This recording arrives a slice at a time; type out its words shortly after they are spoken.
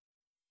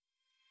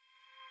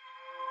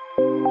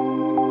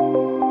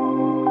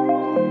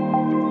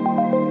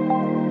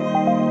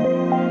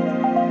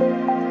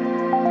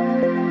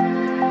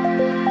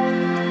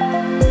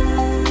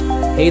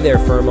Hey there,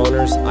 firm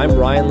owners. I'm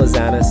Ryan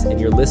Lazanis,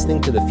 and you're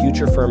listening to the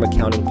Future Firm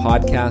Accounting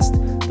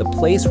Podcast, the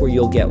place where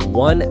you'll get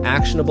one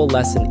actionable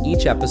lesson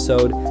each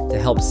episode to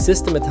help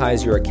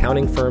systematize your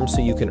accounting firm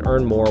so you can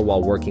earn more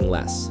while working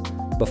less.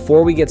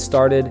 Before we get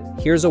started,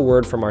 here's a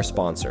word from our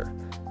sponsor.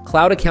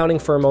 Cloud accounting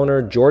firm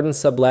owner Jordan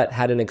Sublette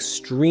had an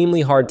extremely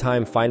hard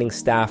time finding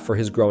staff for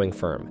his growing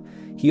firm.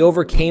 He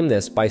overcame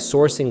this by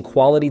sourcing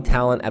quality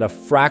talent at a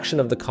fraction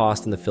of the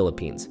cost in the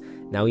Philippines.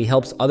 Now he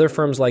helps other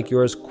firms like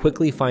yours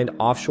quickly find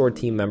offshore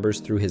team members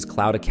through his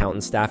cloud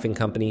accountant staffing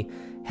company.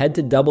 Head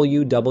to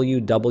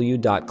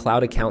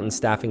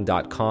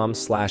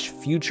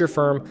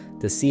www.cloudaccountanstaffing.com/futurefirm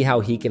to see how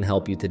he can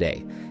help you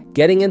today.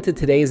 Getting into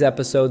today's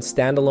episode,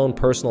 standalone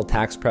personal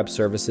tax prep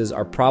services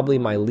are probably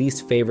my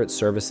least favorite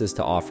services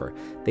to offer.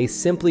 They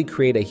simply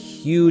create a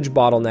huge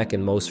bottleneck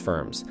in most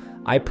firms.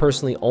 I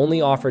personally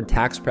only offered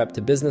tax prep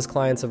to business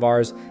clients of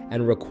ours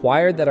and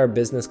required that our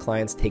business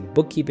clients take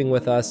bookkeeping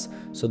with us,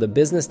 so the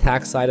business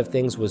tax side of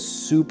things was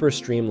super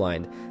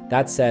streamlined.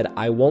 That said,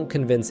 I won't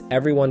convince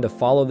everyone to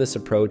follow this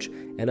approach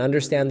and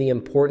understand the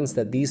importance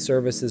that these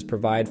services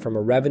provide from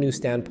a revenue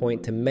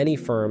standpoint to many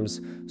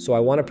firms, so I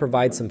want to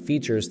provide some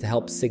features to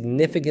help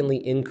significantly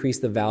increase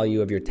the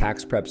value of your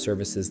tax prep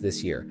services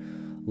this year.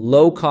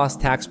 Low-cost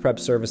tax prep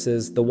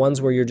services, the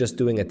ones where you're just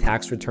doing a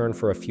tax return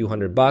for a few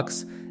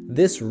 $100,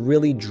 this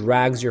really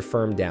drags your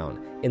firm down.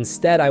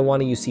 Instead, I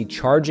want you to see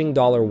charging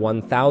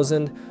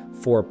 $1,000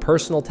 for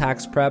personal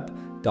tax prep,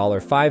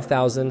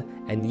 $5,000,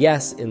 and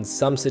yes, in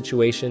some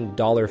situation,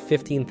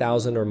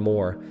 $15,000 or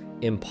more.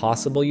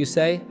 Impossible, you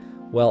say?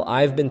 Well,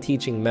 I've been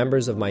teaching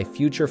members of my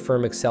Future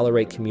Firm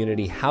Accelerate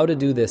community how to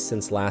do this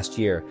since last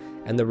year,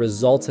 and the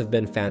results have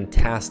been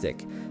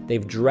fantastic.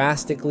 They've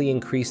drastically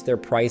increased their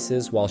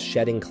prices while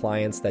shedding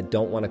clients that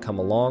don't want to come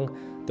along.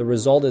 The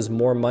result is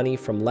more money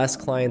from less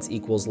clients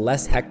equals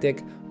less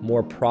hectic,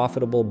 more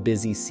profitable,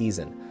 busy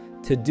season.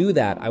 To do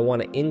that, I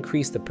want to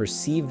increase the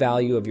perceived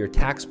value of your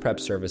tax prep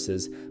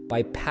services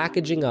by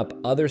packaging up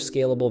other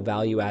scalable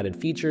value-added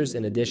features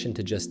in addition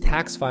to just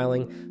tax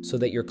filing so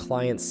that your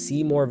clients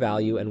see more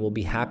value and will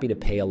be happy to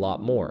pay a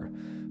lot more.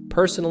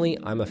 Personally,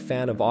 I'm a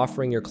fan of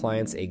offering your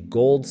clients a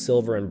gold,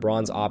 silver, and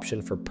bronze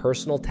option for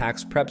personal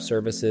tax prep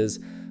services,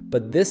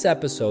 but this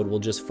episode will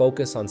just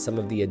focus on some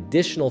of the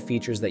additional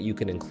features that you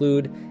can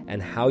include and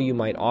how you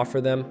might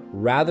offer them,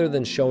 rather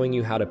than showing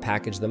you how to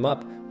package them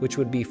up, which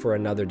would be for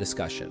another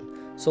discussion.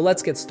 So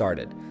let's get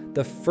started.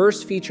 The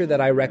first feature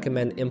that I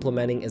recommend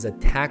implementing is a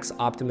tax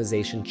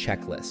optimization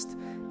checklist.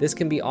 This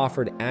can be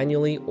offered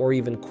annually or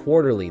even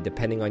quarterly,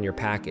 depending on your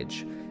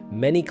package.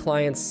 Many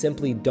clients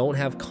simply don't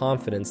have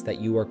confidence that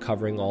you are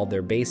covering all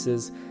their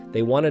bases.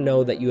 They want to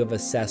know that you have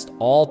assessed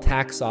all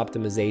tax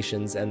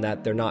optimizations and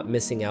that they're not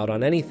missing out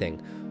on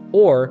anything.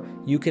 Or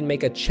you can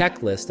make a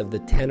checklist of the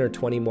 10 or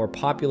 20 more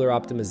popular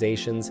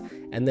optimizations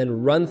and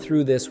then run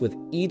through this with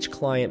each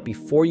client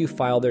before you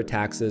file their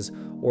taxes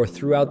or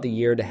throughout the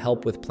year to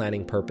help with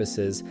planning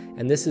purposes.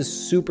 And this is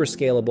super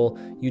scalable.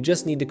 You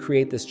just need to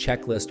create this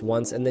checklist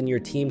once, and then your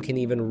team can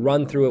even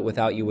run through it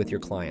without you with your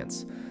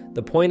clients.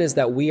 The point is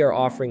that we are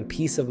offering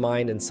peace of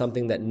mind and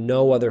something that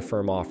no other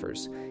firm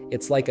offers.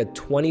 It's like a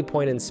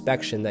 20-point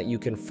inspection that you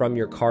can from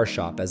your car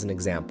shop, as an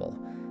example.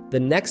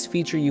 The next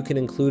feature you can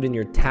include in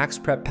your tax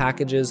prep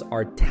packages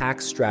are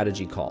tax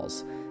strategy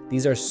calls.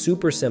 These are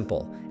super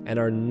simple and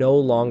are no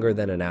longer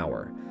than an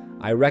hour.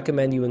 I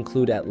recommend you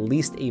include at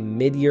least a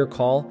mid-year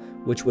call,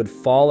 which would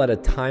fall at a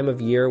time of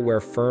year where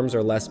firms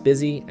are less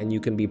busy and you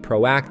can be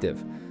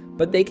proactive,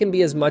 but they can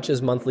be as much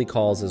as monthly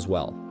calls as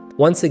well.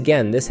 Once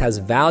again, this has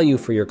value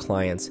for your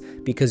clients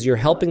because you're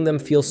helping them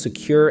feel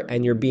secure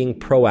and you're being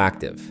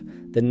proactive.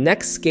 The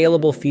next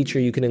scalable feature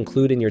you can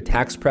include in your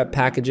tax prep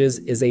packages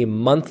is a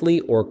monthly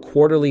or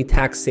quarterly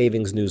tax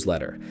savings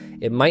newsletter.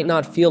 It might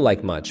not feel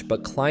like much,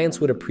 but clients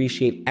would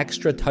appreciate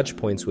extra touch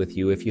points with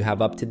you if you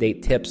have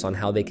up-to-date tips on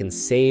how they can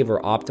save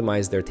or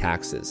optimize their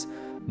taxes.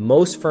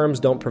 Most firms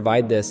don't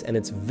provide this, and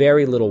it's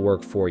very little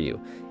work for you.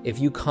 If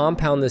you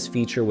compound this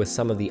feature with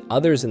some of the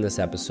others in this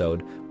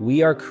episode,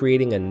 we are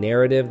creating a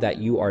narrative that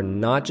you are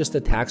not just a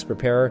tax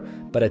preparer,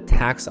 but a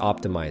tax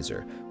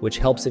optimizer, which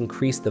helps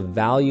increase the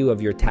value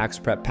of your tax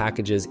prep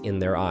packages in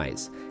their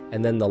eyes.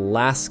 And then the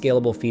last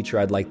scalable feature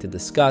I'd like to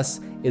discuss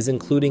is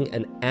including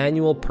an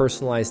annual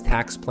personalized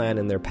tax plan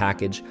in their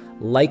package,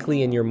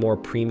 likely in your more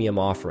premium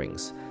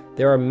offerings.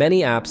 There are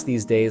many apps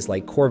these days,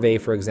 like Corvée,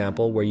 for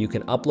example, where you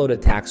can upload a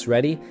tax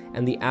ready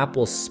and the app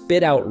will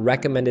spit out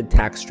recommended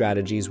tax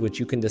strategies which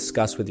you can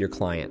discuss with your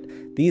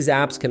client. These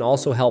apps can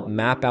also help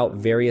map out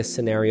various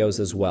scenarios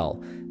as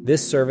well.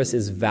 This service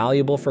is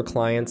valuable for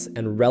clients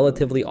and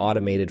relatively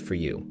automated for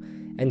you.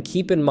 And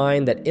keep in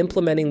mind that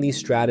implementing these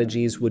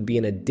strategies would be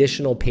an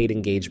additional paid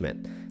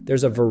engagement.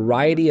 There's a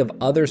variety of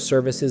other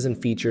services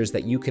and features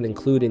that you can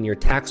include in your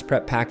tax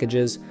prep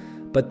packages,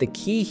 but the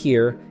key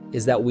here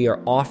is that we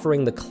are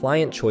offering the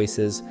client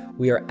choices,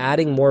 we are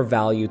adding more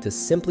value to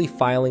simply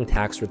filing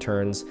tax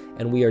returns,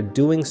 and we are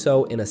doing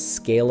so in a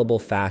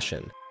scalable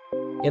fashion.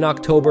 In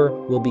October,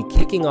 we'll be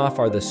kicking off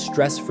the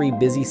stress-free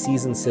busy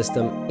season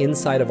system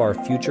inside of our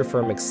Future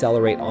Firm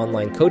Accelerate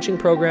online coaching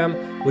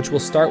program, which will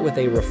start with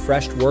a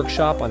refreshed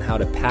workshop on how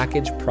to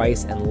package,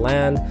 price, and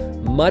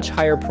land much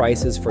higher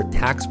prices for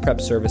tax prep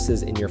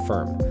services in your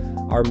firm.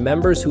 Our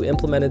members who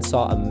implemented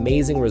saw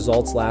amazing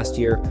results last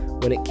year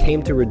when it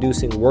came to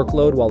reducing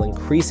workload while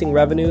increasing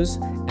revenues,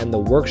 and the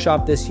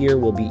workshop this year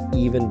will be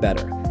even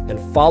better. And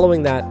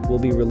following that, we'll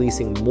be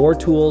releasing more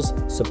tools,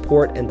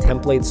 support, and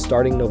templates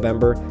starting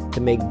November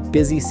to make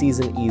busy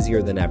season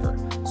easier than ever.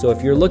 So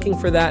if you're looking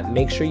for that,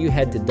 make sure you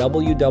head to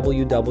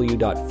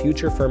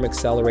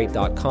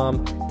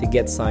www.futurefirmaccelerate.com to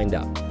get signed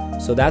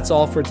up. So that's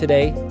all for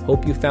today.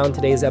 Hope you found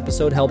today's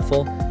episode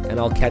helpful, and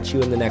I'll catch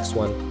you in the next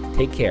one.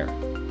 Take care.